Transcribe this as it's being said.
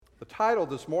title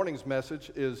of this morning's message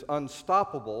is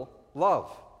Unstoppable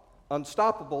Love.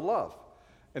 Unstoppable Love.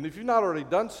 And if you've not already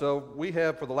done so, we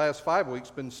have for the last 5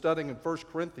 weeks been studying in 1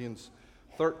 Corinthians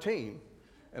 13.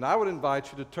 And I would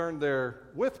invite you to turn there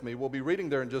with me. We'll be reading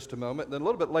there in just a moment. And then a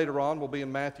little bit later on, we'll be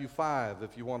in Matthew 5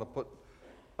 if you want to put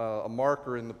a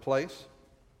marker in the place.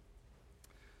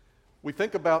 We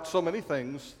think about so many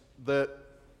things that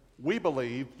we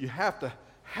believe you have to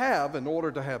have in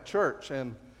order to have church.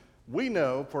 And we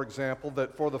know, for example,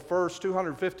 that for the first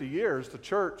 250 years, the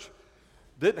church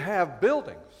didn't have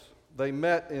buildings. They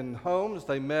met in homes,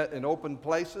 they met in open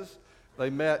places, they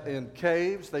met in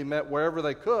caves, they met wherever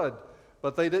they could,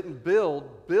 but they didn't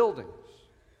build buildings.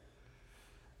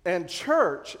 And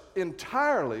church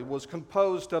entirely was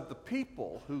composed of the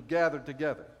people who gathered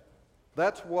together.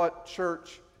 That's what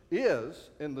church is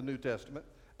in the New Testament,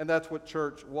 and that's what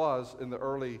church was in the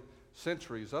early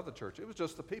centuries of the church. It was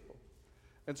just the people.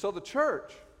 And so the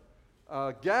church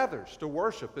gathers to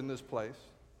worship in this place.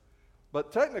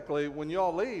 But technically, when you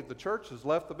all leave, the church has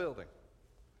left the building.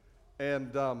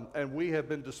 And we have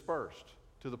been dispersed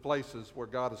to the places where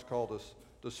God has called us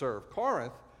to serve.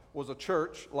 Corinth was a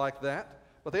church like that,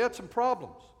 but they had some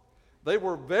problems. They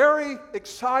were very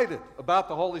excited about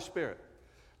the Holy Spirit.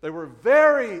 They were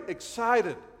very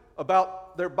excited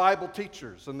about their Bible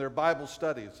teachers and their Bible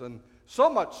studies, and so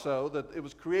much so that it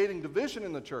was creating division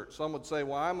in the church. Some would say,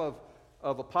 well, I'm of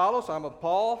Apollos, I'm of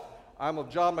Paul, I'm of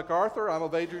John MacArthur, I'm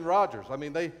of Adrian Rogers. I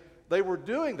mean, they were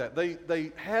doing that.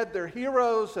 They had their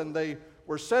heroes, and they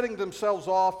were setting themselves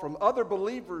off from other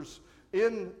believers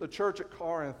in the church at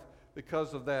Corinth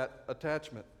because of that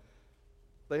attachment.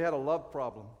 They had a love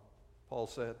problem, Paul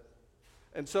said.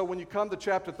 And so when you come to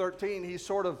chapter 13, he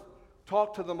sort of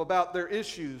talked to them about their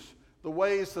issues, the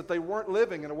ways that they weren't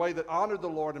living in a way that honored the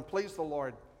Lord and pleased the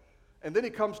Lord. And then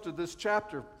he comes to this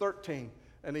chapter 13,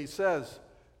 and he says,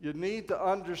 you need to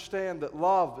understand that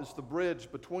love is the bridge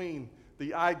between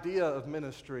the idea of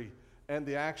ministry and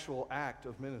the actual act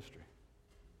of ministry.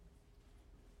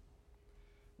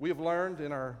 We have learned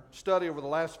in our study over the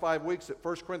last 5 weeks that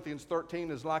 1 Corinthians 13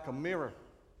 is like a mirror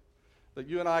that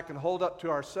you and I can hold up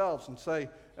to ourselves and say,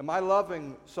 am I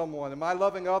loving someone? Am I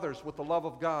loving others with the love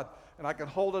of God? And I can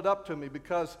hold it up to me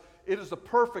because it is the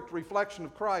perfect reflection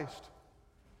of Christ.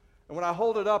 And when I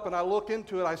hold it up and I look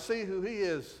into it, I see who He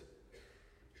is,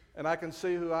 and I can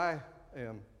see who I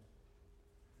am.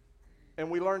 And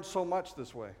we learn so much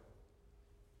this way.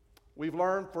 We've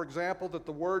learned, for example, that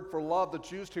the word for love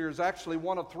that's used here is actually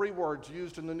one of 3 words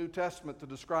used in the New Testament to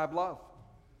describe love.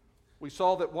 We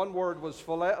saw that one word was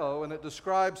phileo, and it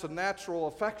describes a natural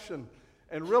affection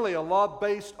and really a love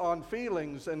based on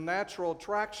feelings and natural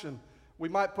attraction. We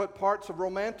might put parts of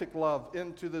romantic love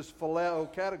into this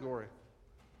phileo category.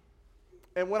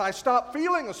 And when I stop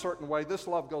feeling a certain way, this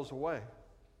love goes away.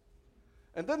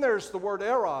 And then there's the word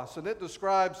eros, and it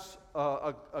describes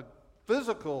a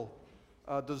physical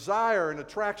desire and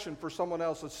attraction for someone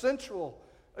else, a sensual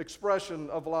expression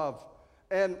of love.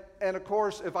 And of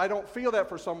course, if I don't feel that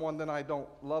for someone, then I don't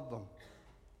love them.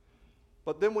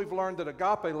 But then we've learned that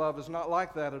agape love is not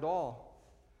like that at all.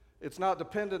 It's not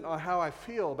dependent on how I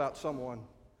feel about someone.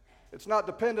 It's not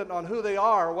dependent on who they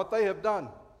are or what they have done.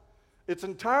 It's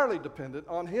entirely dependent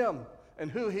on Him and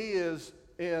who He is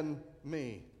in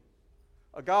me.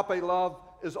 Agape love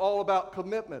is all about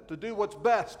commitment to do what's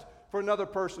best for another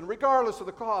person, regardless of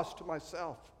the cost to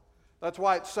myself. That's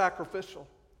why it's sacrificial.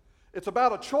 It's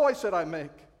about a choice that I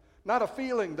make, not a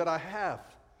feeling that I have.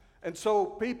 And so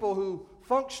people who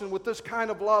function with this kind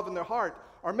of love in their heart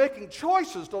are making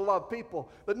choices to love people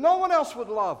that no one else would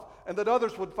love and that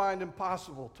others would find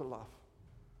impossible to love.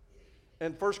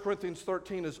 And 1 Corinthians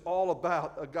 13 is all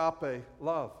about agape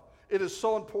love. It is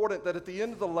so important that at the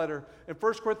end of the letter, in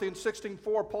 1 Corinthians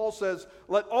 16:4, Paul says,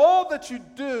 let all that you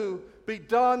do be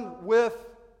done with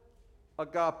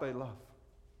agape love.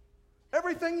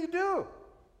 Everything you do.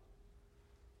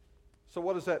 So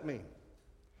what does that mean?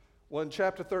 Well, in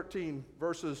chapter 13,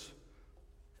 verses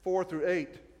 4 through 8,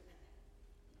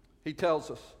 he tells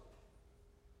us,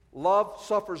 love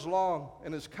suffers long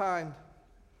and is kind.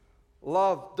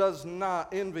 Love does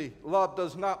not envy. Love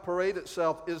does not parade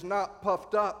itself, is not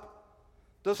puffed up,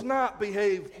 does not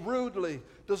behave rudely,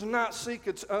 does not seek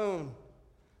its own,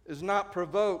 is not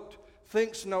provoked,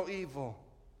 thinks no evil,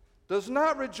 does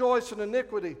not rejoice in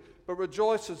iniquity, but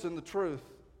rejoices in the truth.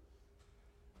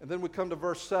 And then we come to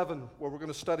verse 7, where we're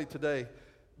going to study today.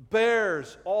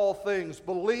 Bears all things,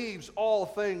 believes all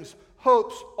things,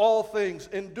 hopes all things,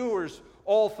 endures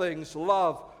all things.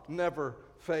 Love never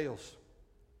fails.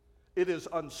 It is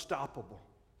unstoppable.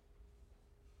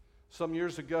 Some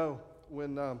years ago,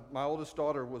 when my oldest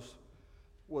daughter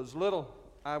was little,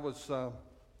 I was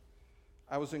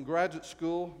in graduate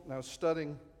school, and I was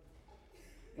studying,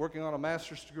 working on a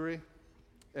master's degree.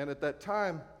 And at that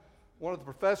time, one of the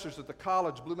professors at the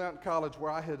college, Blue Mountain College,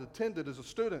 where I had attended as a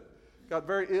student, got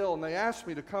very ill, and they asked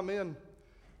me to come in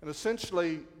and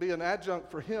essentially be an adjunct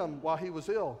for him while he was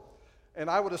ill. And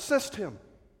I would assist him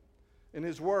in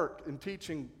his work in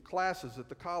teaching classes at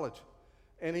the college.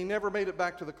 And he never made it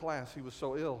back to the class. He was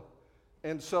so ill.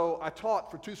 And so I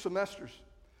taught for 2 semesters.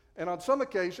 And on some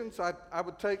occasions, I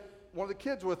would take one of the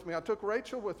kids with me. I took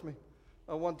Rachel with me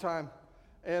one time.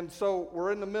 And so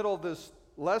we're in the middle of this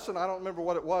lesson. I don't remember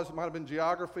what it was. It might have been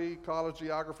geography, college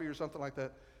geography or something like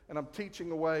that. And I'm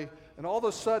teaching away. And all of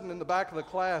a sudden, in the back of the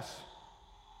class,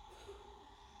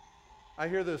 I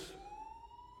hear this.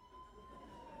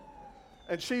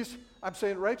 And I'm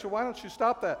saying, Rachel, why don't you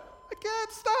stop that? I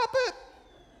can't stop it.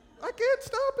 I can't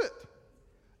stop it.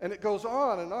 And it goes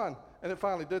on, and it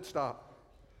finally did stop.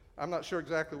 I'm not sure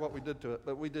exactly what we did to it,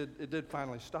 but it did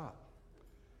finally stop.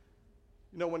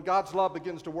 You know, when God's love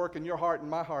begins to work in your heart and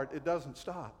my heart, it doesn't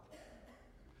stop.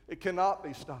 It cannot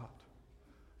be stopped.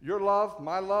 Your love,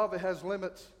 my love, it has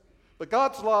limits. But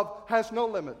God's love has no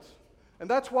limits. And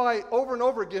that's why over and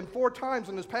over again, 4 times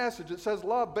in this passage, it says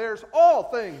love bears all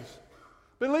things,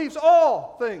 believes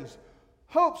all things,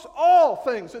 hopes all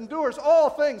things, endures all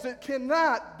things. It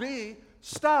cannot be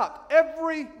stopped.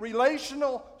 Every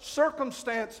relational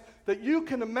circumstance that you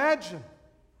can imagine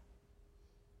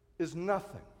is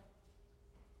nothing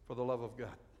for the love of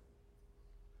God.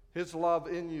 His love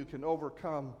in you can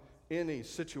overcome any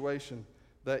situation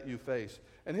that you face.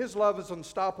 And His love is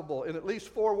unstoppable in at least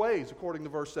 4 ways, according to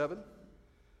verse 7.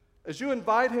 As you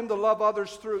invite Him to love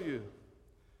others through you,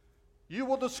 you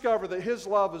will discover that His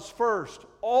love is first,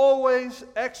 always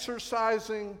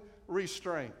exercising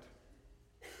restraint.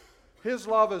 His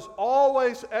love is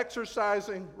always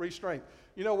exercising restraint.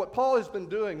 You know, what Paul has been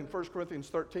doing in 1 Corinthians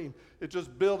 13 is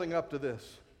just building up to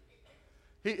this.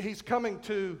 He's coming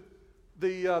to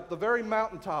the very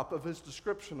mountaintop of his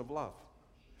description of love.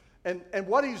 And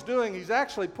what he's doing, he's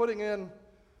actually putting in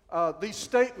these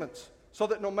statements so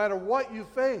that no matter what you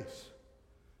face,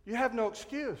 you have no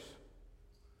excuse.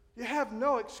 You have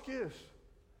no excuse.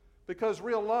 Because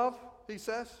real love, he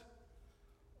says,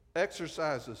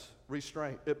 exercises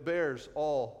restraint. It bears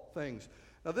all things.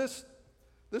 Now this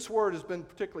word has been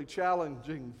particularly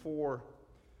challenging for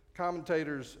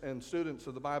commentators and students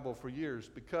of the Bible for years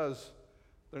because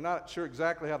they're not sure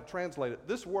exactly how to translate it.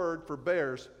 This word for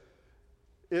bears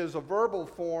is a verbal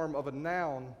form of a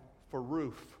noun for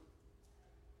roof.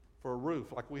 For a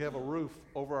roof, like we have a roof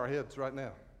over our heads right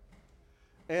now.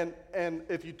 And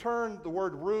if you turn the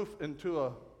word roof into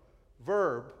a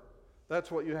verb, that's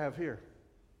what you have here.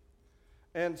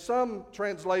 And some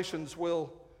translations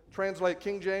will translate,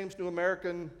 King James, New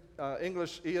American,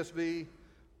 English, ESV,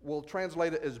 will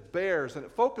translate it as bears, and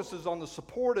it focuses on the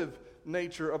supportive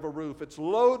nature of a roof. It's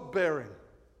load-bearing.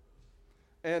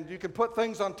 And you can put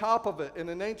things on top of it. And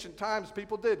in ancient times,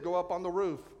 people did go up on the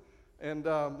roof and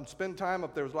spend time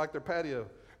up there. It was like their patio.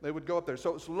 They would go up there.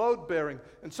 So it's load-bearing.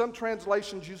 And some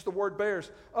translations use the word bears.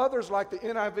 Others, like the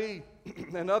NIV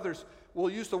and others,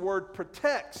 will use the word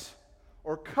protects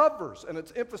or covers. And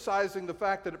it's emphasizing the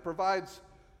fact that it provides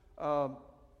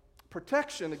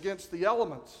protection against the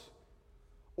elements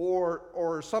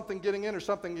or something getting in or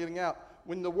something getting out.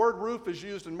 When the word roof is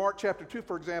used in Mark chapter 2,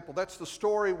 for example, that's the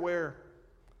story where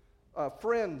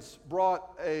friends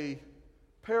brought a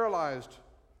paralyzed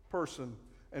person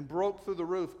and broke through the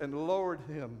roof and lowered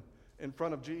him in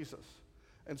front of Jesus.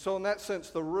 And so in that sense,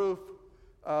 the roof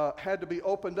had to be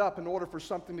opened up in order for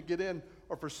something to get in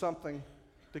or for something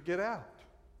to get out.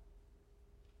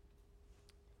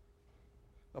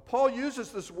 Now, Paul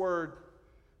uses this word,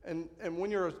 and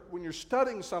when you're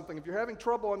studying something, if you're having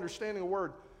trouble understanding a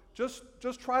word, just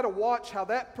try to watch how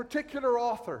that particular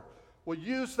author will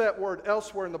use that word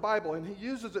elsewhere in the Bible, and he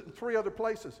uses it in 3 other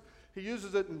places. He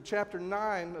uses it in chapter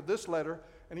 9 of this letter,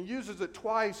 and he uses it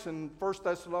twice in 1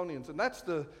 Thessalonians, and that's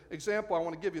the example I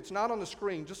want to give you. It's not on the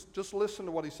screen. Just listen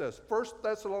to what he says. 1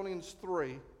 Thessalonians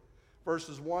 3,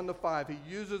 verses 1 to 5. He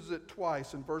uses it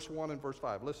twice in verse 1 and verse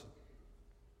 5. Listen.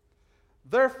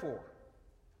 Therefore,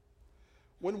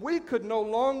 when we could no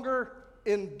longer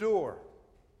endure,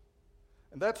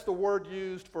 and that's the word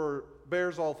used for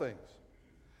bears all things.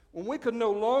 When we could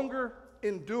no longer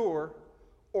endure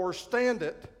or stand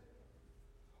it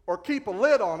or keep a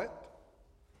lid on it,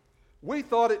 we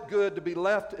thought it good to be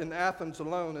left in Athens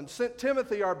alone and sent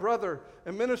Timothy, our brother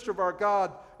and minister of our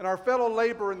God and our fellow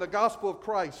laborer in the gospel of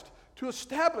Christ, to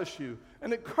establish you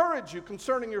and encourage you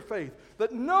concerning your faith,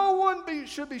 that no one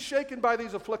should be shaken by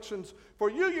these afflictions, for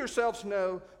you yourselves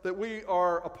know that we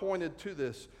are appointed to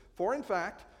this. For in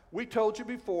fact, we told you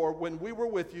before when we were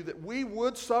with you that we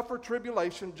would suffer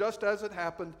tribulation just as it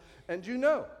happened, and you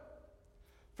know.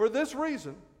 For this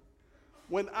reason,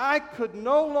 when I could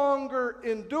no longer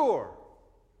endure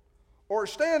or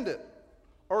stand it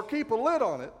or keep a lid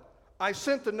on it, I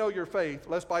sent to know your faith,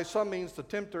 lest by some means the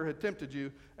tempter had tempted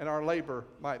you and our labor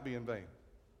might be in vain.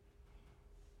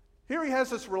 Here he has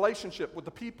this relationship with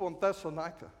the people in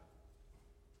Thessalonica.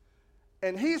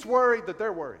 And he's worried that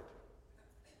they're worried.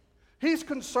 He's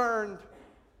concerned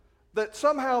that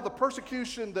somehow the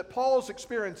persecution that Paul's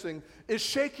experiencing is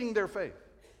shaking their faith.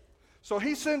 So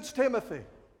he sends Timothy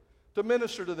to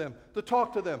minister to them, to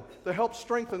talk to them, to help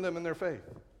strengthen them in their faith.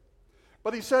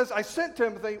 But he says, I sent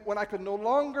Timothy when I could no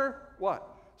longer, what?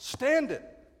 Stand it,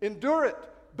 endure it,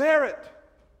 bear it.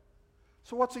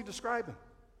 So what's he describing?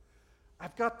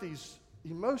 I've got these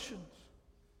emotions.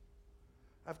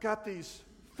 I've got these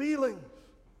feelings.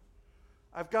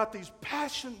 I've got these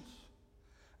passions.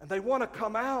 And they want to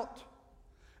come out.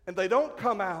 And they don't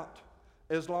come out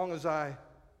as long as I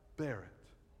bear it.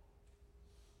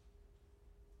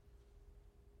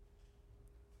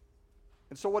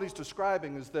 And so what he's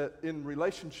describing is that in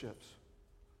relationships,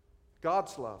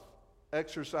 God's love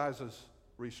exercises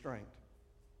restraint.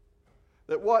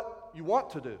 That what you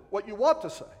want to do, what you want to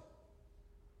say,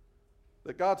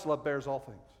 that God's love bears all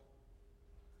things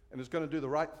and is going to do the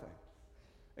right thing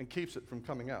and keeps it from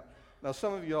coming out. Now,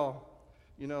 some of y'all,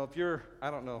 you know, if you're,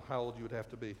 I don't know how old you would have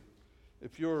to be.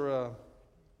 If you're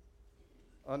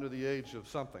under the age of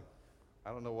something, I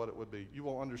don't know what it would be. You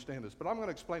won't understand this, but I'm going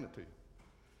to explain it to you.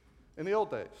 In the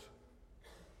old days,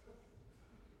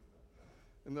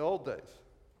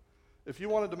 if you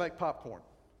wanted to make popcorn,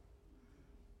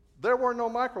 there were no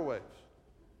microwaves.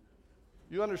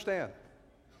 You understand?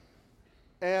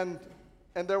 And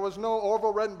there was no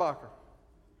Orville Redenbacher.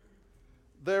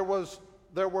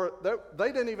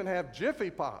 They didn't even have Jiffy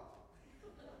Pop.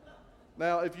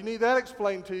 Now, if you need that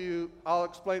explained to you, I'll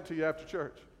explain it to you after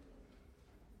church.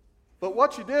 But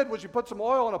what you did was you put some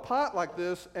oil in a pot like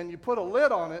this, and you put a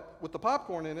lid on it with the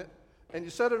popcorn in it, and you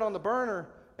set it on the burner,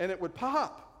 and it would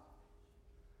pop.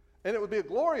 And it would be a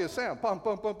glorious sound. Pum,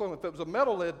 pum, pum, pum. If it was a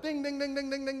metal lid, ding, ding, ding,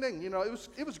 ding, ding, ding, ding. You know,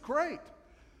 it was great.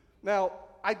 Now,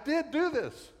 I did do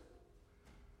this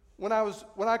when I was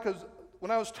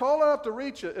tall enough to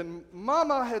reach it, and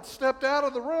Mama had stepped out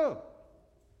of the room.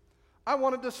 I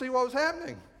wanted to see what was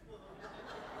happening.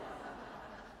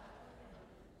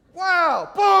 Wow!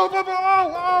 Boom, boom, boom,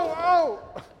 oh.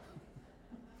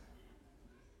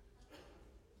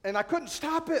 And I couldn't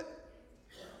stop it.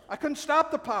 I couldn't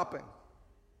stop the popping.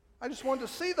 I just wanted to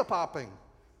see the popping.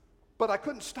 But I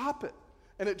couldn't stop it.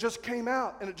 And it just came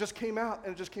out, and it just came out,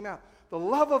 and it just came out. The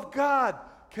love of God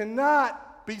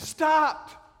cannot be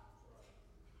stopped.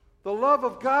 The love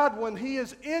of God, when He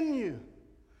is in you,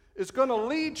 is going to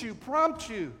lead you, prompt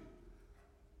you,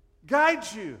 guide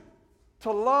you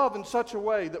to love in such a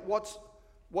way that what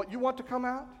you want to come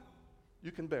out,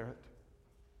 you can bear it.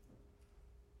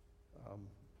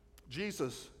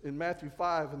 Jesus, in Matthew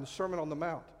 5, in the Sermon on the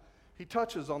Mount, he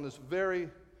touches on this very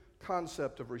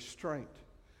concept of restraint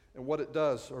and what it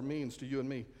does or means to you and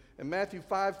me. In Matthew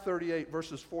 5:38,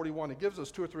 verses 41, he gives us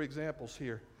 2 or 3 examples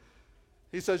here.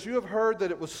 He says, you have heard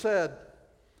that it was said,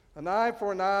 an eye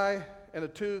for an eye and a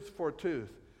tooth for a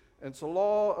tooth. And it's a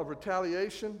law of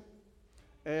retaliation.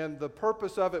 And the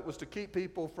purpose of it was to keep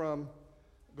people from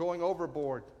going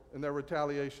overboard in their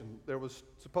retaliation. There was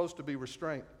supposed to be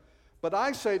restraint. But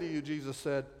I say to you, Jesus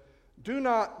said, do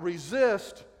not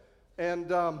resist. And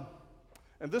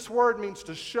this word means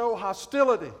to show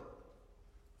hostility.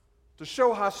 To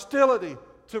show hostility,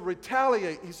 to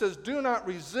retaliate. He says, do not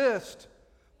resist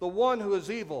the one who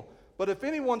is evil. But if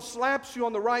anyone slaps you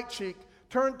on the right cheek,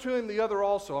 turn to him the other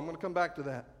also. I'm going to come back to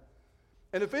that.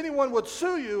 And if anyone would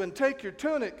sue you and take your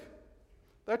tunic,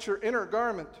 that's your inner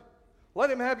garment, let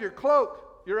him have your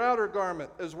cloak, your outer garment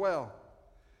as well.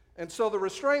 And so the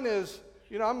restraint is,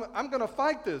 you know, I'm going to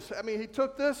fight this. I mean, he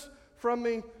took this from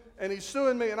me, and he's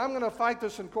suing me, and I'm going to fight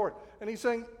this in court. And he's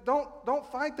saying,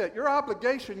 don't fight that. Your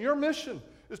obligation, your mission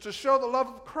is to show the love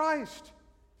of Christ.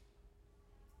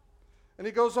 And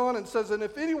he goes on and says, and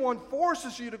if anyone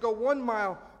forces you to go 1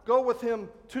 mile, go with him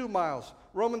 2 miles.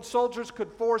 Roman soldiers could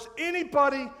force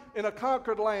anybody in a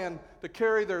conquered land to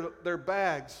carry their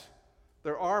bags,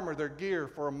 their armor, their gear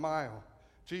for a mile.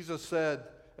 Jesus said,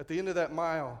 at the end of that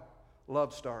mile,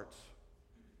 love starts.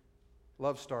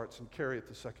 Love starts, and carry it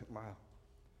the second mile.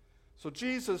 So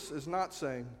Jesus is not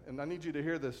saying, and I need you to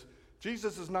hear this,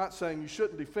 Jesus is not saying you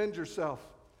shouldn't defend yourself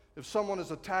if someone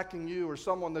is attacking you or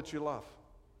someone that you love.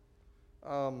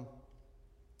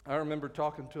 I remember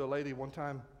talking to a lady one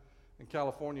time in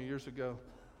California years ago,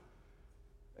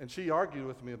 and she argued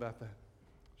with me about that.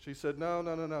 She said,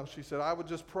 no. She said, I would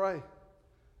just pray,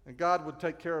 and God would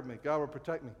take care of me. God would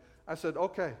protect me. I said,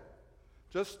 okay,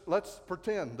 just let's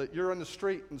pretend that you're in the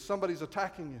street and somebody's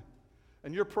attacking you,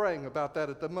 and you're praying about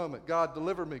that at the moment. God,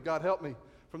 deliver me. God, help me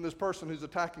from this person who's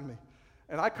attacking me.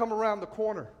 And I come around the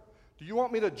corner. Do you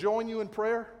want me to join you in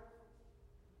prayer?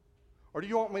 Or do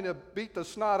you want me to beat the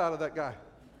snot out of that guy?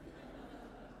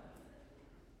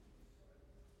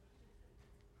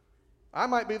 I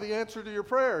might be the answer to your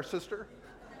prayer, sister.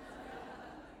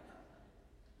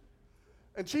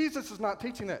 And Jesus is not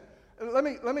teaching that. Let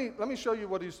me show you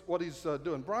what he's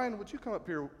doing. Brian, would you come up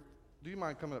here? Do you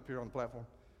mind coming up here on the platform?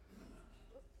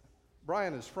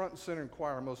 Brian is front and center in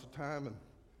choir most of the time,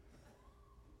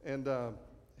 and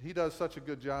he does such a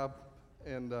good job.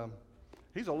 And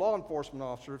he's a law enforcement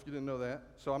officer, if you didn't know that.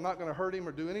 So I'm not going to hurt him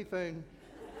or do anything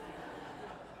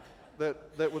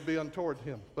that would be untoward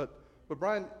him. But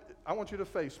Brian, I want you to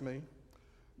face me.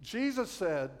 Jesus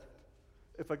said,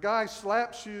 if a guy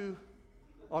slaps you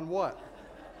on what?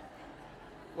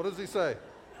 What does he say?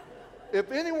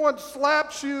 If anyone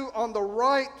slaps you on the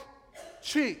right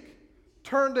cheek,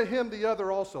 turn to him the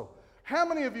other also. How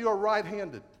many of you are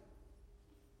right-handed?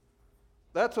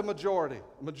 That's a majority.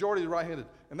 A majority is right-handed.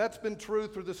 And that's been true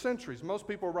through the centuries. Most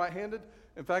people are right-handed.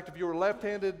 In fact, if you were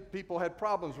left-handed, people had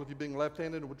problems with you being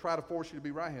left-handed and would try to force you to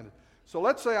be right-handed. So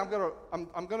let's say I'm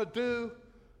going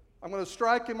to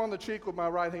strike him on the cheek with my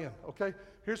right hand, okay?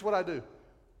 Here's what I do.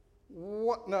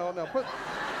 What? No,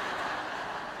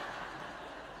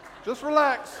 just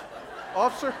relax,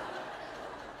 officer.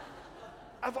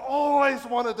 I've always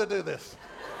wanted to do this.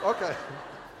 Okay.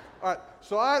 All right,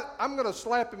 so I'm going to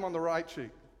slap him on the right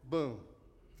cheek. Boom.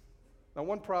 Now,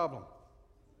 one problem.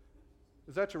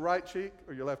 Is that your right cheek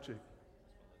or your left cheek?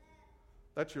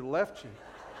 That's your left cheek.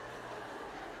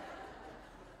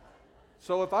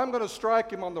 So if I'm going to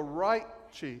strike him on the right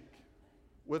cheek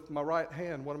with my right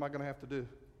hand, what am I going to have to do?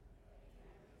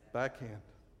 Backhand.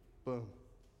 Boom.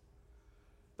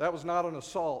 That was not an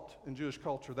assault in Jewish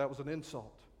culture. That was an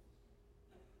insult.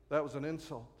 That was an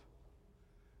insult.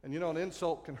 And you know, an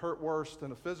insult can hurt worse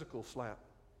than a physical slap.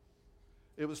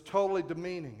 It was totally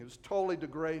demeaning. It was totally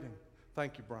degrading.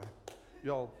 Thank you, Brian.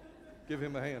 Y'all give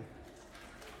him a hand.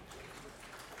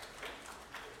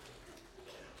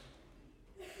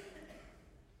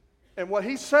 And what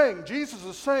he's saying, Jesus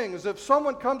is saying, is if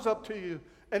someone comes up to you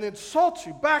and insults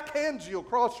you, backhands you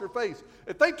across your face,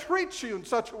 if they treat you in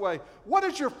such a way, what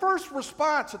is your first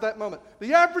response at that moment?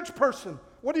 The average person,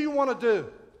 what do you want to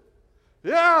do?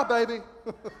 Yeah, baby.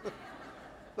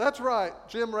 That's right.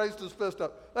 Jim raised his fist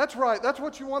up. That's right. That's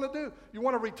what you want to do. You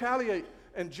want to retaliate.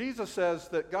 And Jesus says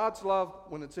that God's love,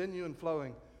 when it's in you and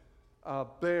flowing,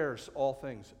 bears all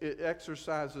things. It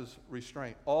exercises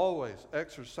restraint. Always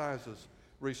exercises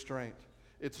restraint.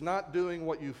 It's not doing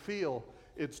what you feel.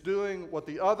 It's doing what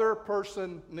the other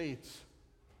person needs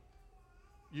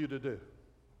you to do.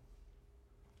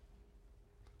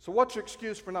 So what's your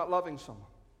excuse for not loving someone?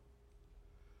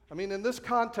 I mean, in this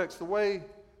context, the way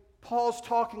Paul's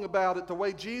talking about it, the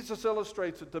way Jesus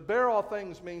illustrates it, to bear all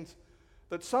things means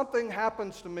that something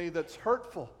happens to me that's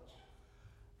hurtful.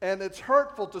 And it's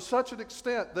hurtful to such an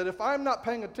extent that if I'm not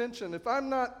paying attention, if I'm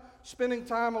not spending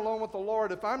time alone with the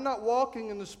Lord, if I'm not walking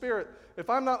in the Spirit, if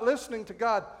I'm not listening to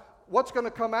God, what's going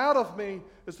to come out of me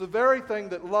is the very thing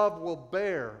that love will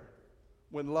bear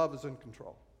when love is in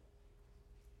control.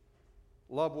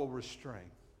 Love will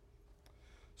restrain.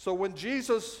 So when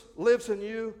Jesus lives in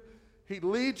you, he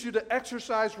leads you to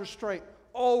exercise restraint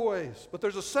always. But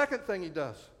there's a second thing he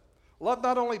does. Love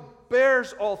not only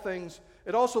bears all things,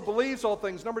 it also believes all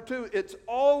things. Number two, it's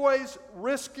always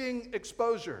risking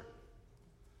exposure.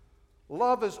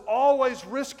 Love is always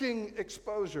risking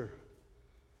exposure.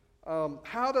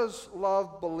 How does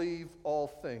love believe all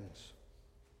things?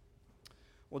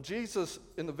 Well, Jesus,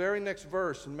 in the very next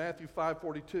verse in Matthew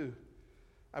 5:42,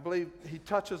 I believe he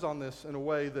touches on this in a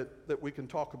way that we can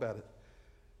talk about it.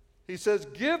 He says,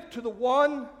 "Give to the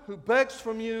one who begs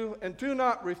from you, and do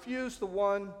not refuse the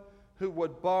one who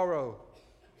would borrow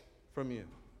from you."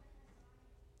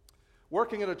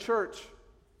 Working at a church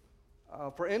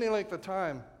for any length of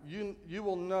time, you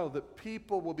will know that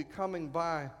people will be coming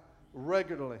by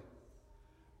regularly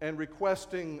and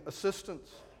requesting assistance.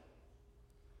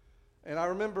 And I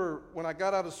remember when I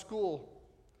got out of school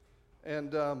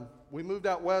and we moved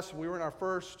out west, and we were in our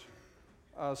first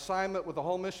assignment with the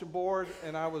Home Mission Board,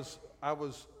 and I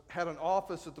had an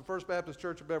office at the First Baptist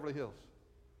Church of Beverly Hills.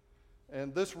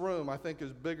 And this room, I think,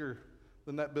 is bigger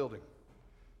than that building.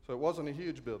 So it wasn't a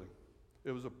huge building.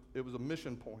 It was a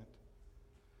mission point.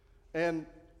 And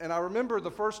I remember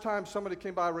the first time somebody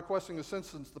came by requesting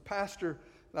assistance, the pastor,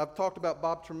 and I've talked about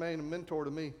Bob Tremaine, a mentor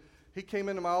to me, he came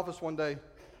into my office one day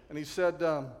and he said,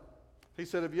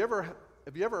 have you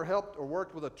ever helped or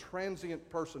worked with a transient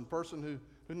person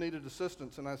who needed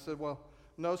assistance? And I said, well,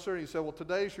 no, sir. He said, well,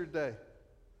 today's your day.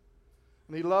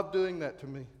 And he loved doing that to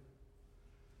me.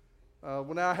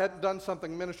 When I hadn't done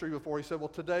something in ministry before, he said, well,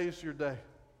 today's your day.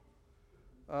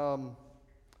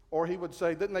 Or he would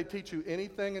say, didn't they teach you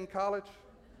anything in college?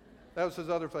 That was his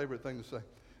other favorite thing to say.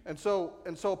 And so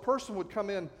a person would come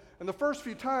in, and the first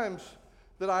few times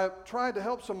that I tried to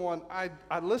help someone,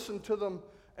 I listened to them,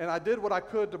 and I did what I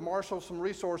could to marshal some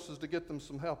resources to get them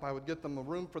some help. I would get them a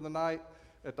room for the night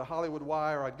at the Hollywood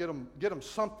Y, or I'd get them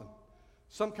something,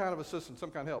 some kind of assistance,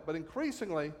 some kind of help. But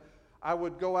increasingly, I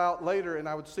would go out later and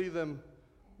I would see them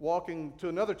walking to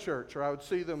another church, or I would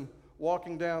see them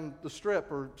walking down the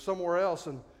strip or somewhere else,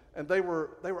 and they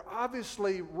were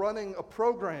obviously running a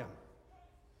program.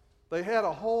 They had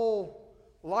a whole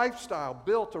lifestyle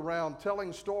built around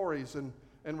telling stories and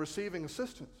receiving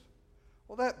assistance.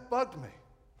 Well, that bugged me.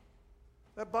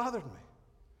 That bothered me.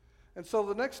 And so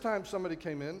the next time somebody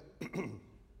came in,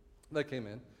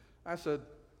 I said,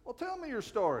 well, tell me your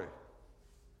story.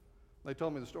 They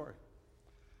told me the story.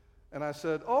 And I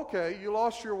said, okay, you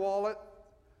lost your wallet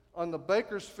on the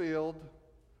Bakersfield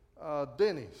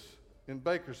Denny's in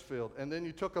Bakersfield, and then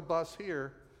you took a bus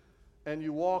here, and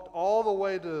you walked all the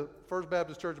way to First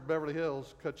Baptist Church of Beverly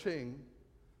Hills, Kaching,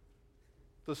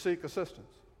 to seek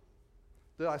assistance.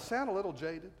 Did I sound a little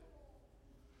jaded?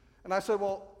 And I said,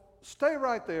 well, stay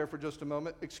right there for just a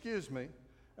moment, excuse me.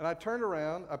 And I turned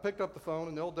around, I picked up the phone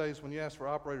in the old days when you asked for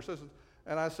operator assistance,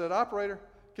 and I said, operator,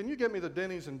 can you get me the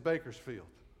Denny's in Bakersfield?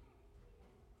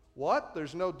 What?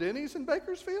 There's no Denny's in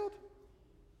Bakersfield?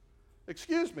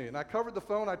 Excuse me. And I covered the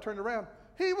phone, I turned around.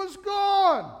 He was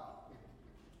gone.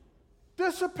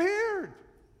 Disappeared.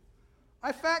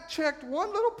 I fact-checked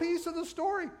one little piece of the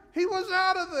story. He was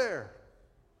out of there.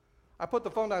 I put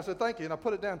the phone down, I said, thank you, and I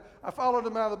put it down. I followed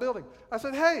him out of the building. I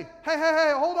said, hey,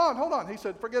 hold on. He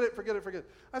said, forget it.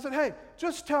 I said, hey,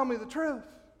 just tell me the truth.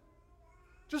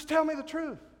 Just tell me the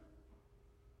truth.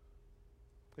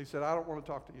 He said, I don't want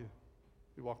to talk to you.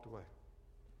 He walked away.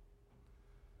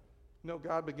 You know,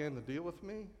 God began to deal with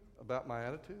me about my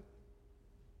attitude.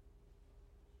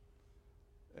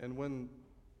 And when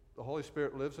the Holy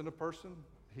Spirit lives in a person,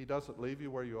 He doesn't leave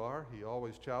you where you are. He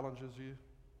always challenges you.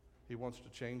 He wants to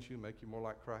change you, make you more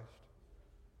like Christ.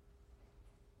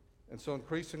 And so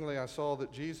increasingly I saw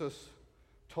that Jesus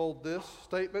told this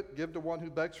statement, give to one who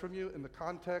begs from you, in the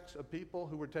context of people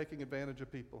who were taking advantage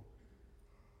of people.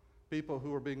 People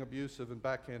who were being abusive and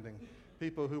backhanding.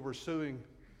 People who were suing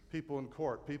people in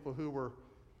court. People who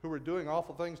were doing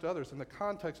awful things to others. In the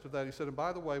context of that, he said, and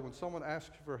by the way, when someone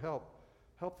asks you for help,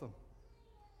 help them.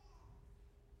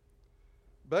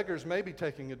 Beggars may be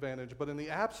taking advantage, but in the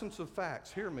absence of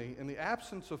facts, hear me, in the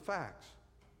absence of facts,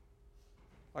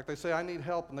 like they say, I need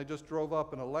help, and they just drove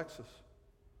up in a Lexus.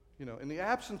 You know, in the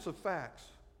absence of facts,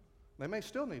 they may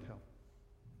still need help.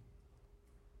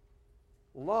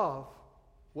 Love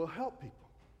will help people.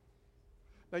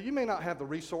 Now, you may not have the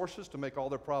resources to make all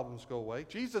their problems go away.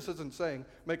 Jesus isn't saying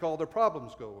make all their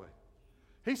problems go away.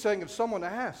 He's saying if someone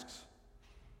asks,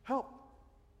 help.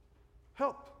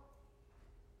 Help.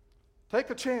 Take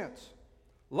a chance.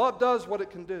 Love does what it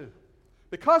can do.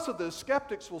 Because of this,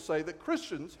 skeptics will say that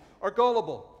Christians are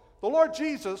gullible. The Lord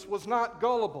Jesus was not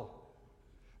gullible.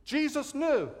 Jesus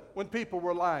knew when people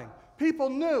were lying. People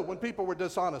knew when people were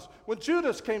dishonest. When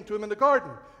Judas came to him in the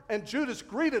garden and Judas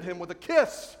greeted him with a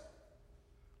kiss,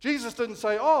 Jesus didn't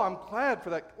say, oh, I'm glad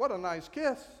for that. What a nice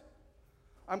kiss.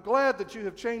 I'm glad that you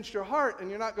have changed your heart and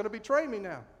you're not going to betray me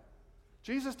now.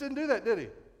 Jesus didn't do that, did he?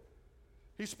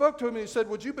 He spoke to him and he said,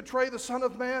 would you betray the Son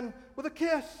of Man with a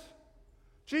kiss?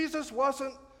 Jesus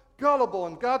wasn't gullible,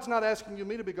 and God's not asking you and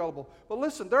me to be gullible. But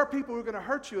listen, there are people who are going to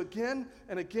hurt you again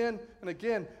and again and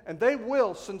again, and they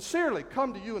will sincerely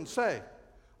come to you and say,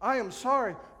 I am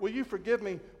sorry. Will you forgive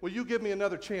me? Will you give me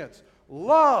another chance?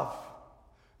 Love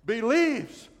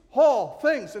believes all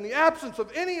things. In the absence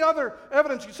of any other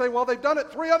evidence, you say, well, they've done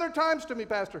it 3 other times to me,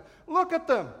 Pastor. Look at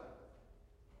them.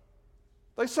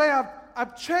 They say,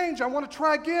 I've changed. I want to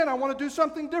try again. I want to do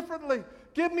something differently.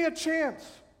 Give me a chance.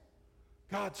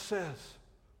 God says,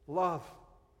 love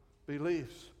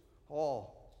believes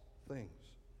all things.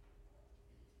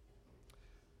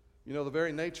 You know, the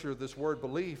very nature of this word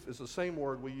belief is the same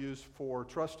word we use for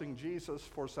trusting Jesus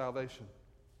for salvation.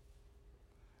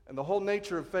 And the whole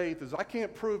nature of faith is I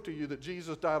can't prove to you that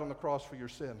Jesus died on the cross for your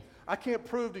sin. I can't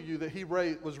prove to you that he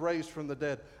was raised from the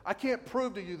dead. I can't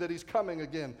prove to you that he's coming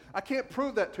again. I can't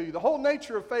prove that to you. The whole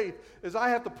nature of faith is I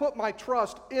have to put my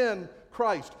trust in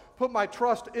Christ, put my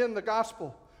trust in the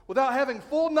gospel without having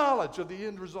full knowledge of the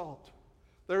end result.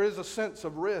 There is a sense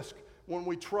of risk when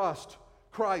we trust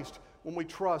Christ, when we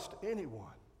trust anyone.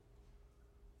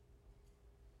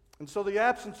 And so the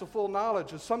absence of full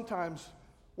knowledge is sometimes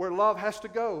where love has to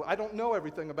go. I don't know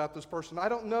everything about this person. I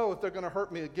don't know if they're going to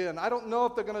hurt me again. I don't know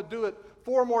if they're going to do it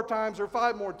 4 more times or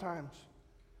 5 more times.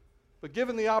 But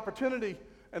given the opportunity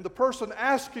and the person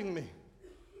asking me,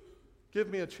 give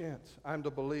me a chance, I'm to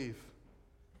believe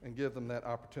and give them that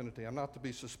opportunity. I'm not to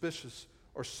be suspicious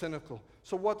or cynical.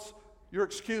 So what's your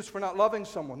excuse for not loving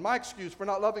someone? My excuse for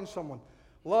not loving someone?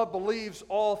 Love believes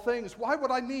all things. Why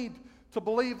would I need to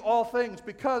believe all things?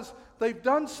 Because they've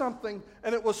done something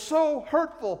and it was so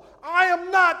hurtful. I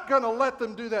am not going to let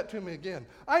them do that to me again.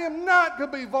 I am not going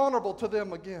to be vulnerable to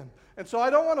them again. And so I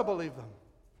don't want to believe them.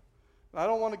 I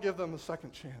don't want to give them a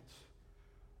second chance.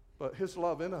 But his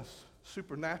love in us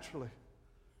supernaturally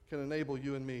can enable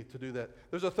you and me to do that.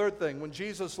 There's a third thing. When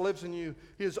Jesus lives in you,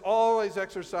 he is always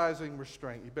exercising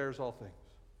restraint. He bears all things.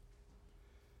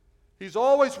 He's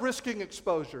always risking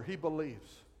exposure. He believes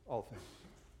all things.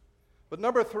 But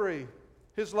number 3,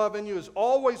 his love in you is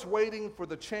always waiting for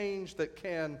the change that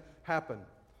can happen.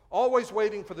 Always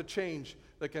waiting for the change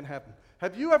that can happen.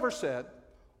 Have you ever said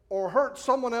or heard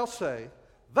someone else say,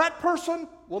 that person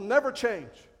will never change?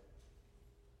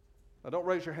 Now don't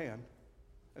raise your hand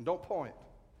and don't point.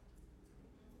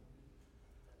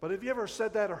 But have you ever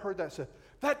said that or heard that said,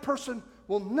 that person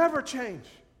will never change?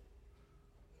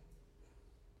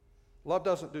 Love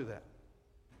doesn't do that.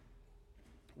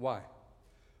 Why?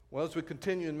 Well, as we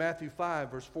continue in Matthew 5,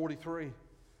 verse 43,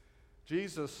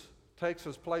 Jesus takes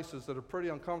us places that are pretty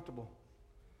uncomfortable.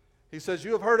 He says,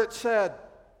 you have heard it said,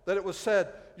 that it was said,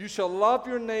 you shall love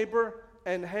your neighbor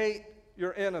and hate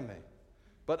your enemy.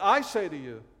 But I say to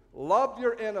you, love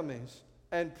your enemies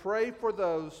and pray for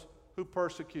those who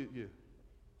persecute you.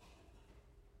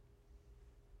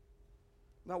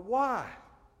 Now, why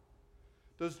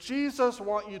does Jesus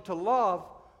want you to love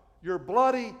your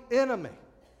bloody enemy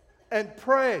and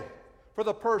pray for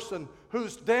the person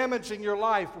who's damaging your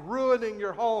life, ruining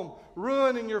your home,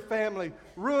 ruining your family,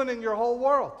 ruining your whole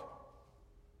world?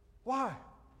 Why?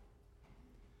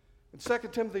 In 2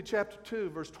 Timothy chapter 2,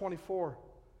 verse 24,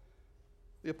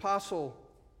 the Apostle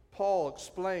Paul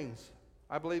explains,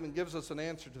 I believe, and gives us an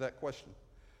answer to that question.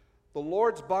 The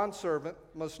Lord's bondservant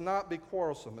must not be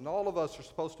quarrelsome. And all of us are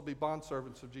supposed to be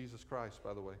bondservants of Jesus Christ,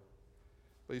 by the way.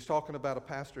 But he's talking about a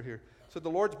pastor here. So the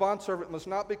Lord's bondservant must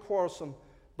not be quarrelsome,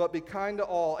 but be kind to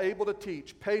all, able to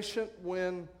teach, patient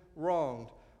when wronged,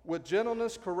 with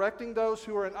gentleness correcting those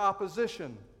who are in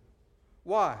opposition.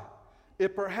 Why?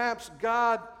 If perhaps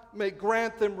God may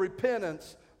grant them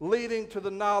repentance, leading to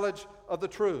the knowledge of the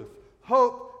truth.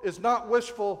 Hope is not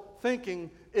wishful thinking,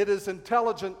 it is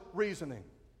intelligent reasoning.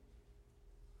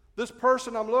 This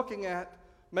person I'm looking at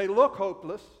may look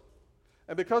hopeless,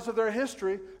 and because of their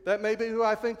history, that may be who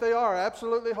I think they are,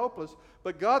 absolutely hopeless.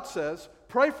 But God says,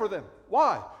 pray for them.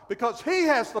 Why? Because he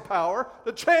has the power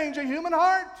to change a human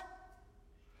heart.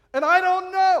 And I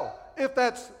don't know if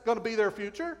that's going to be their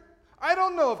future. I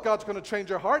don't know if God's going to change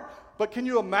their heart, but can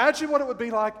you imagine what it would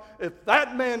be like if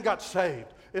that man got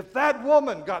saved, if that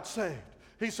woman got saved?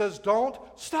 He says, don't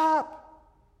stop.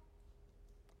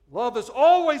 Love is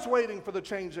always waiting for the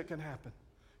change that can happen.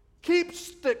 Keep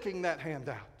sticking that hand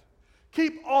out.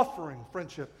 Keep offering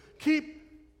friendship. Keep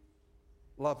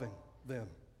loving them.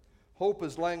 Hope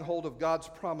is laying hold of God's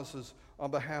promises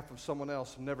on behalf of someone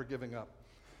else and never giving up.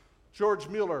 George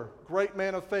Mueller, great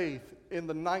man of faith in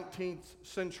the 19th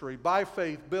century, by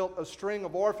faith built a string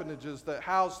of orphanages that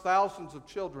housed thousands of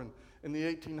children in the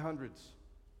 1800s.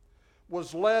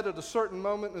 Was led at a certain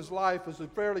moment in his life as a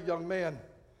fairly young man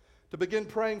to begin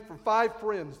praying for 5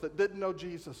 friends that didn't know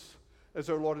Jesus as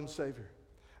their Lord and Savior.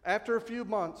 After a few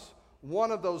months,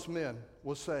 one of those men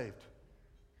was saved.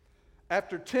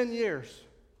 After 10 years,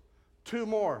 2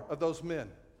 more of those men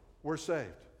were saved.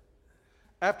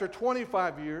 After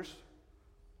 25 years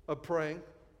of praying,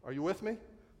 are you with me?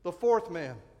 The 4th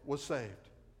man was saved.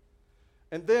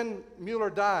 And then Mueller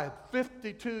died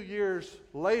 52 years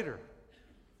later,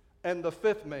 and the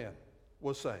 5th man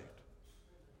was saved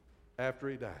after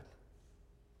he died.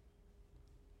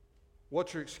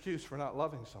 What's your excuse for not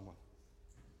loving someone?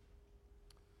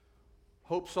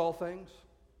 Hopes all things?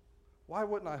 Why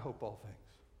wouldn't I hope all things?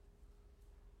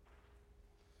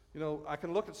 You know, I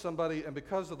can look at somebody and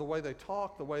because of the way they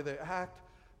talk, the way they act,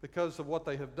 because of what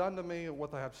they have done to me or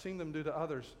what I have seen them do to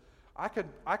others, I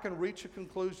can reach a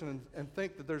conclusion and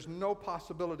think that there's no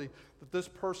possibility that this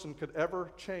person could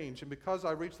ever change. And because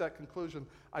I reach that conclusion,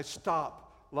 I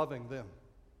stop loving them.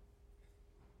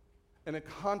 And in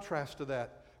contrast to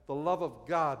that, the love of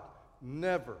God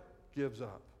never gives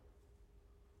up.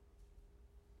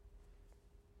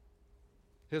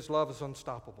 His love is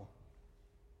unstoppable.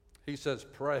 He says,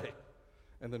 pray,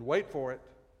 and then wait for it.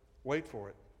 Wait for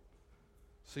it.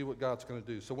 See what God's going to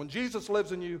do. So when Jesus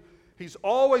lives in you, He's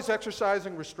always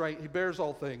exercising restraint. He bears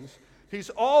all things. He's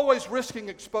always risking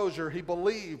exposure. He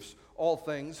believes all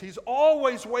things. He's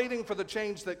always waiting for the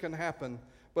change that can happen.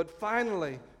 But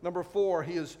finally, number 4,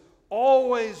 He is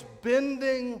always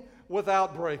bending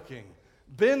without breaking.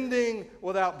 Bending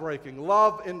without breaking.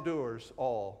 Love endures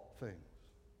all things.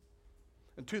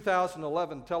 In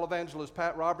 2011, televangelist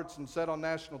Pat Robertson said on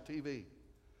national TV,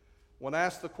 when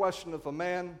asked the question if a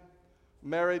man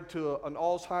married to an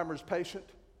Alzheimer's patient,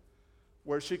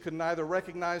 where she could neither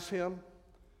recognize him,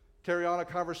 carry on a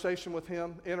conversation with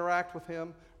him, interact with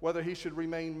him, whether he should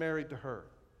remain married to her.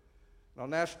 And on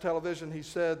national television, he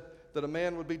said that a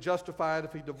man would be justified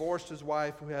if he divorced his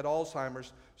wife who had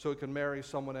Alzheimer's so he could marry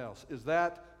someone else. Is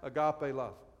that agape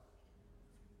love?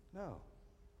 No.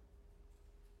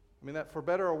 I mean, that for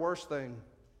better or worse thing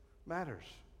matters.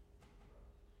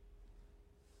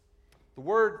 The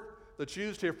word that's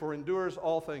used here for endures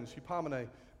all things, hupomene,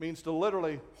 means to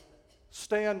literally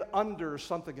stand under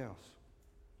something else.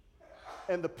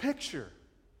 And the picture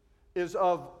is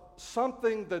of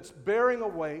something that's bearing a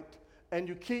weight, and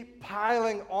you keep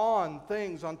piling on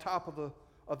things on top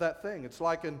of that thing. It's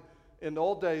like in the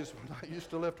old days when I used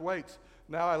to lift weights.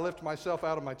 Now I lift myself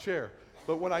out of my chair.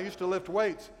 But when I used to lift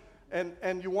weights,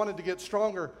 and you wanted to get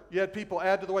stronger, you had people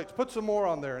add to the weights. Put some more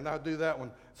on there, and I'd do that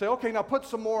one. Say, okay, now put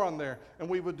some more on there, and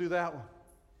we would do that one.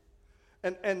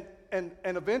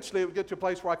 And eventually it would get to a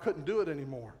place where I couldn't do it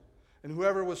anymore. And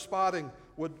whoever was spotting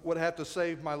would have to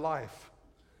save my life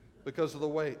because of the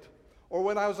weight. Or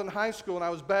when I was in high school and I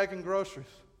was bagging groceries,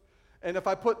 and if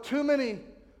I put too many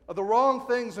of the wrong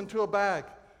things into a bag,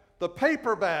 the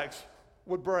paper bags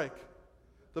would break.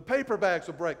 The paper bags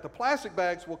will break. The plastic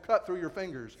bags will cut through your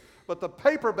fingers, but the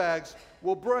paper bags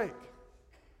will break.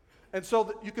 And so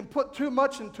that you can put too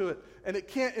much into it, and it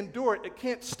can't endure it. It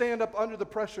can't stand up under the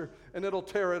pressure, and it'll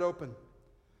tear it open.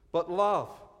 But love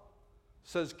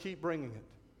says keep bringing it.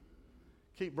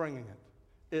 Keep bringing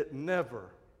it. It never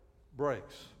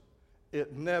breaks.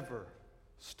 It never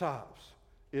stops.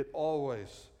 It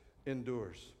always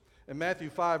endures. In Matthew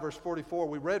 5, verse 44,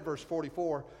 we read verse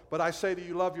 44, but I say to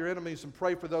you, love your enemies and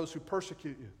pray for those who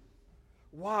persecute you.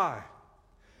 Why?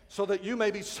 So that you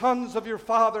may be sons of your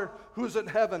Father who is in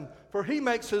heaven. For He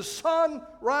makes His sun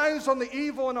rise on the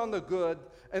evil and on the good,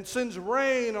 and sends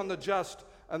rain on the just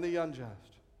and the unjust.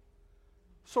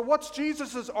 So what's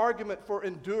Jesus' argument for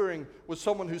enduring with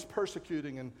someone who's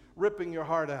persecuting and ripping your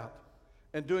heart out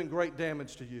and doing great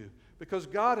damage to you? Because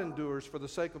God endures for the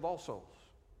sake of all souls.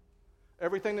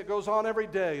 Everything that goes on every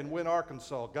day in Wynn,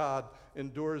 Arkansas, God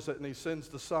endures it, and He sends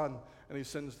the sun and He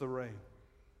sends the rain.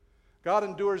 God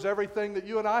endures everything that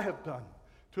you and I have done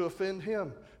to offend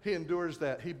Him. He endures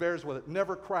that. He bears with it.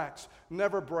 Never cracks,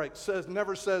 never breaks,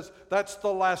 never says, that's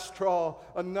the last straw,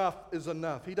 enough is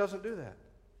enough. He doesn't do that.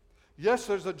 Yes,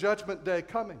 there's a judgment day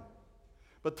coming,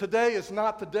 but today is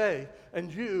not the day,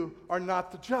 and you are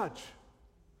not the judge.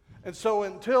 And so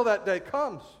until that day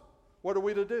comes, what are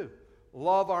we to do?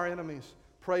 Love our enemies.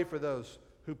 Pray for those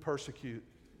who persecute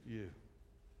you.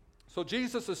 So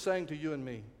Jesus is saying to you and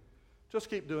me, just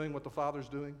keep doing what the Father's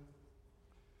doing.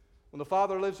 When the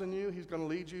Father lives in you, He's going to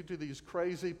lead you to these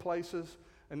crazy places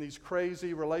and these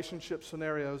crazy relationship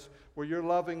scenarios where you're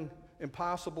loving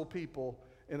impossible people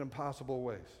in impossible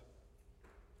ways.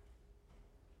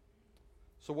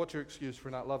 So what's your excuse for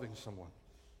not loving someone?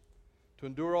 To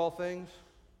endure all things?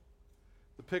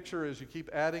 The picture is you keep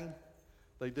adding,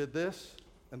 they did this,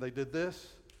 and they did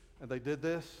this, and they did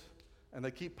this, and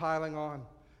they keep piling on.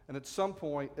 And at some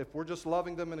point, if we're just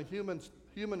loving them in a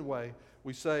human way,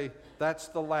 we say, that's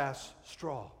the last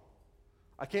straw.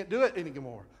 I can't do it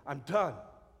anymore. I'm done.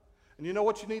 And you know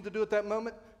what you need to do at that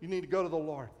moment? You need to go to the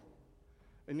Lord.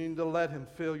 And you need to let Him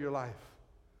fill your life.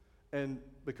 And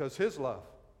because His love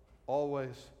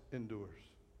always endures.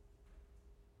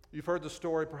 You've heard the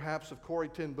story perhaps of Corrie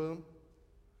ten Boom.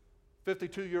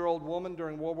 52-year-old woman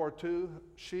during World War II.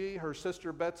 She, her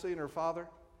sister Betsy, and her father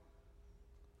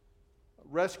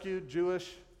rescued Jewish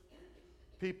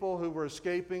people who were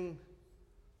escaping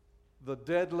the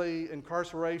deadly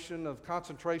incarceration of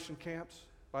concentration camps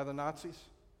by the Nazis.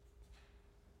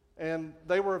 And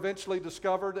they were eventually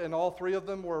discovered, and all three of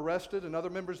them were arrested, and other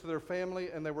members of their family,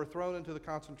 and they were thrown into the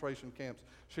concentration camps.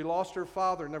 She lost her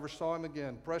father, never saw him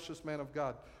again, precious man of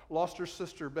God. Lost her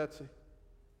sister, Betsy.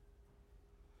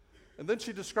 And then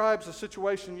she describes a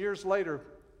situation years later.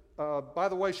 By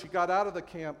the way, she got out of the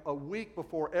camp a week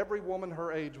before every woman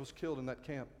her age was killed in that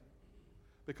camp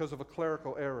because of a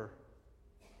clerical error.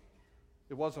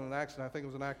 It wasn't an accident. I think it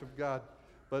was an act of God.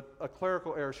 But a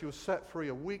clerical error. She was set free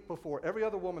a week before every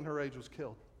other woman her age was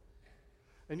killed.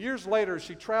 And years later,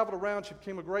 she traveled around. She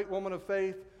became a great woman of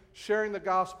faith, sharing the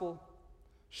gospel,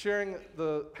 sharing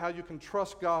how you can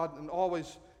trust God and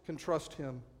always can trust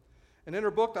Him. And in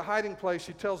her book, The Hiding Place,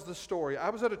 she tells this story. I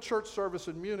was at a church service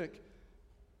in Munich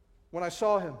when I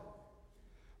saw him.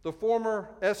 The former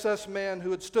SS man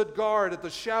who had stood guard at the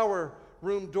shower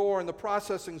room door in the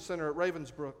processing center at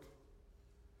Ravensbrück.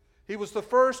 He was the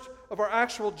first of our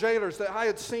actual jailers that I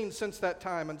had seen since that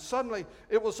time. And suddenly,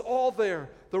 it was all there.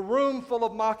 The room full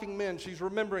of mocking men. She's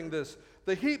remembering this.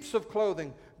 The heaps of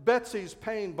clothing. Betsy's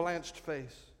pain-blanched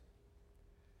face.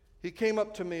 He came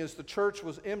up to me as the church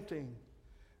was emptying,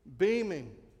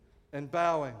 beaming and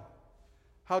bowing.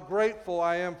 How grateful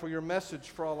I am for your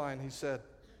message, Fraulein, he said.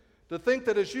 To think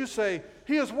that, as you say,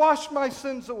 He has washed my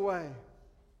sins away.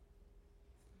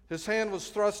 His hand was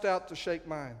thrust out to shake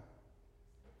mine.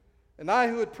 And I,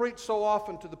 who had preached so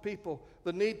often to the people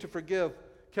the need to forgive,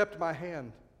 kept my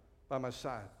hand by my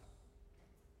side.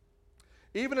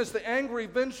 Even as the angry,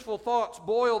 vengeful thoughts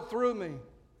boiled through me,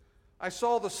 I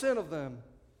saw the sin of them.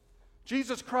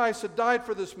 Jesus Christ had died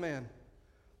for this man.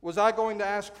 Was I going to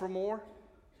ask for more?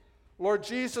 Lord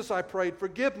Jesus, I prayed,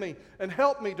 forgive me and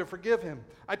help me to forgive him.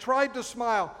 I tried to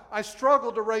smile. I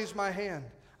struggled to raise my hand.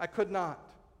 I could not.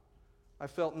 I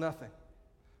felt nothing.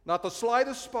 Not the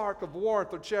slightest spark of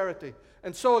warmth or charity.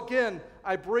 And so again,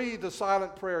 I breathed a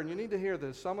silent prayer. And you need to hear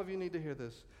this. Some of you need to hear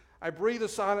this. I breathed a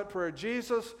silent prayer.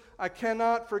 Jesus, I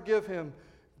cannot forgive him.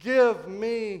 Give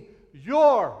me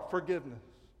your forgiveness.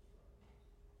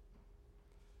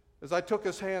 As I took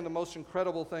his hand, the most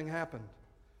incredible thing happened.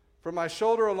 From my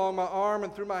shoulder along my arm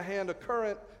and through my hand, a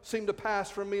current seemed to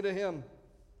pass from me to him,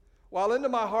 while into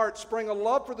my heart sprang a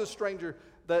love for the stranger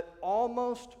that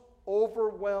almost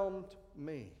overwhelmed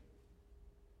me.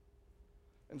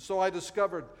 And so I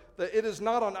discovered that it is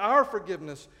not on our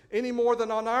forgiveness any more than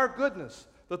on our goodness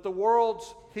that the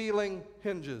world's healing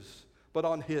hinges, but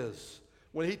on His.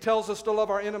 When He tells us to love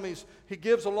our enemies, He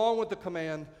gives, along with the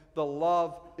command, the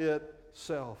love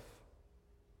itself.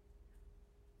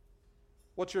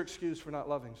 What's your excuse for not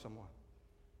loving someone?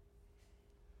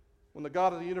 When the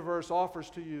God of the universe offers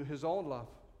to you His own love,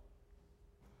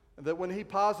 and that when He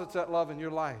posits that love in your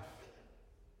life,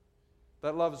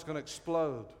 that love is going to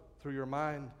explode through your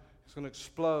mind, it's going to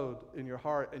explode in your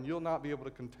heart, and you'll not be able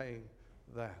to contain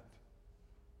that.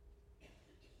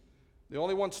 The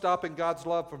only one stopping God's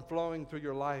love from flowing through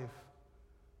your life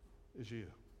is you.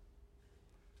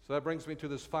 So that brings me to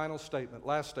this final statement,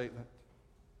 last statement.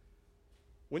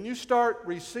 When you start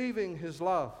receiving His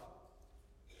love,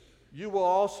 you will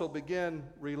also begin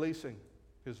releasing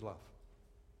His love.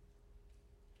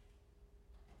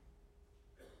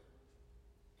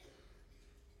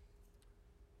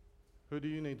 Who do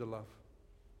you need to love?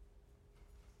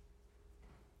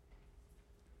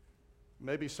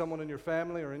 Maybe someone in your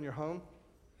family or in your home.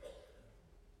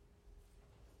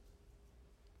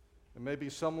 And maybe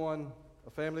someone, a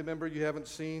family member you haven't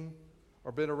seen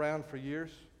or been around for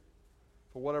years.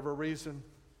 For whatever reason,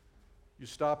 you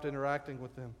stopped interacting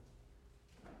with them.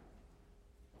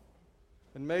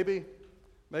 And maybe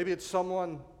it's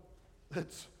someone that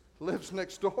lives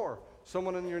next door,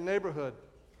 someone in your neighborhood.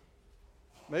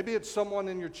 Maybe it's someone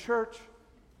in your church.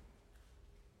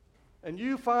 And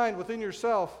you find within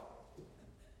yourself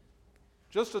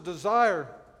just a desire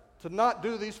to not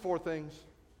do these 4 things.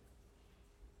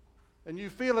 And you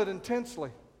feel it intensely.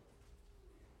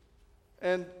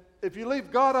 And if you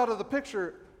leave God out of the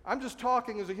picture, I'm just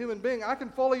talking as a human being, I can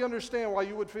fully understand why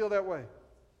you would feel that way.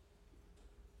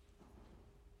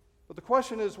 But the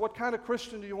question is, what kind of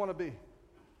Christian do you want to be?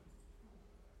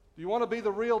 Do you want to be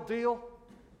the real deal?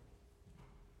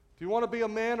 Do you want to be a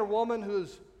man or woman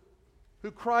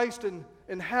who Christ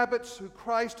inhabits, who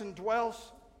Christ indwells?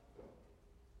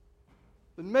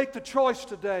 Then make the choice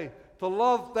today to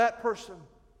love that person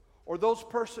or those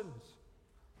persons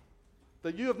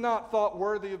that you have not thought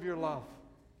worthy of your love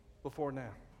before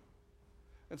now.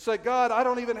 And say, God, I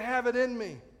don't even have it in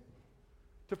me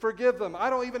to forgive them. I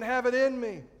don't even have it in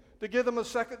me to give them a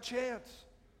second chance.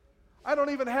 I don't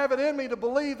even have it in me to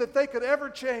believe that they could ever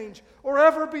change or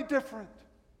ever be different.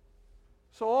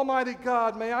 So, Almighty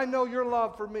God, may I know your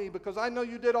love for me, because I know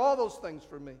you did all those things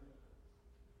for me.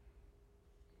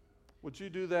 Would you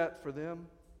do that for them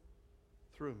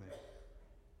through me?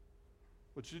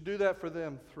 Would you do that for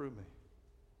them through me?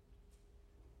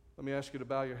 Let me ask you to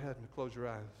bow your head and close your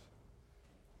eyes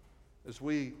as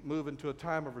we move into a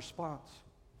time of response.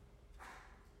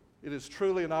 It is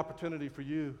truly an opportunity for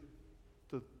you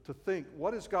to think,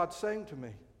 what is God saying to me?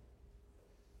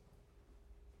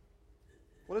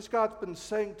 What has God been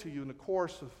saying to you in the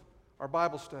course of our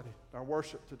Bible study, our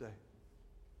worship today?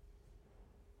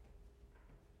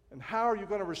 And how are you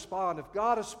going to respond? If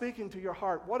God is speaking to your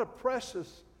heart, what a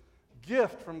precious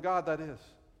gift from God that is.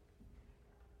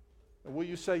 And will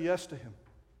you say yes to Him?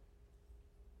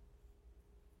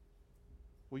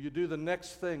 Will you do the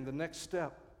next thing, the next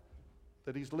step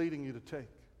that He's leading you to take?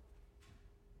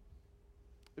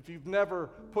 If you've never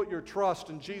put your trust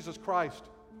in Jesus Christ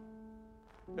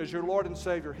as your Lord and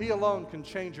Savior, He alone can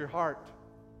change your heart.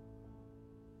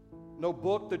 No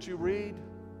book that you read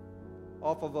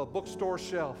off of a bookstore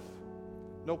shelf,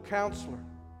 no counselor,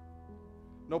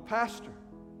 no pastor,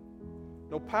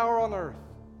 no power on earth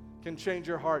can change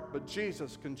your heart, but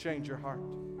Jesus can change your heart.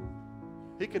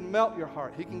 He can melt your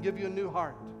heart. He can give you a new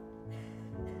heart.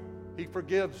 He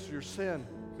forgives your sin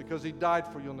because He died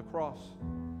for you on the cross.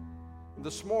 And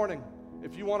this morning,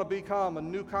 if you want to become a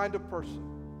new kind of person,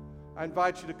 I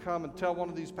invite you to come and tell one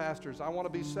of these pastors, I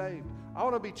want to be saved. I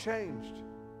want to be changed.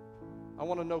 I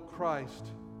want to know Christ,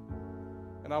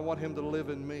 and I want Him to live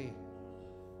in me.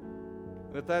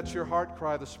 And if that's your heart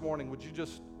cry this morning, would you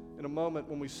just, in a moment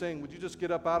when we sing, would you just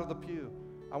get up out of the pew?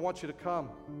 I want you to come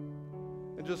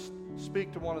and just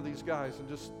speak to one of these guys and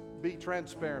just be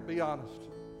transparent, be honest,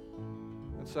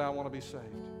 and say, I want to be saved.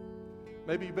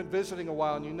 Maybe you've been visiting a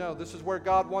while and you know this is where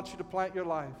God wants you to plant your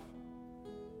life.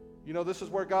 You know this is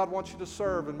where God wants you to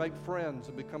serve and make friends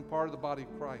and become part of the body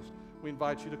of Christ. We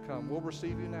invite you to come. We'll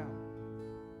receive you now.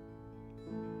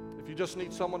 If you just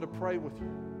need someone to pray with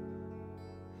you,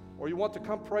 or you want to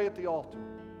come pray at the altar,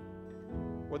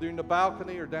 whether you're in the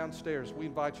balcony or downstairs, we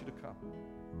invite you to come.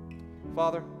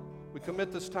 Father, we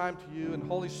commit this time to you, and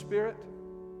Holy Spirit,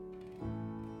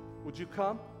 would you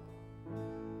come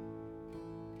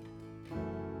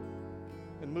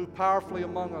and move powerfully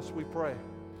among us, we pray.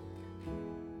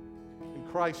 In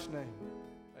Christ's name.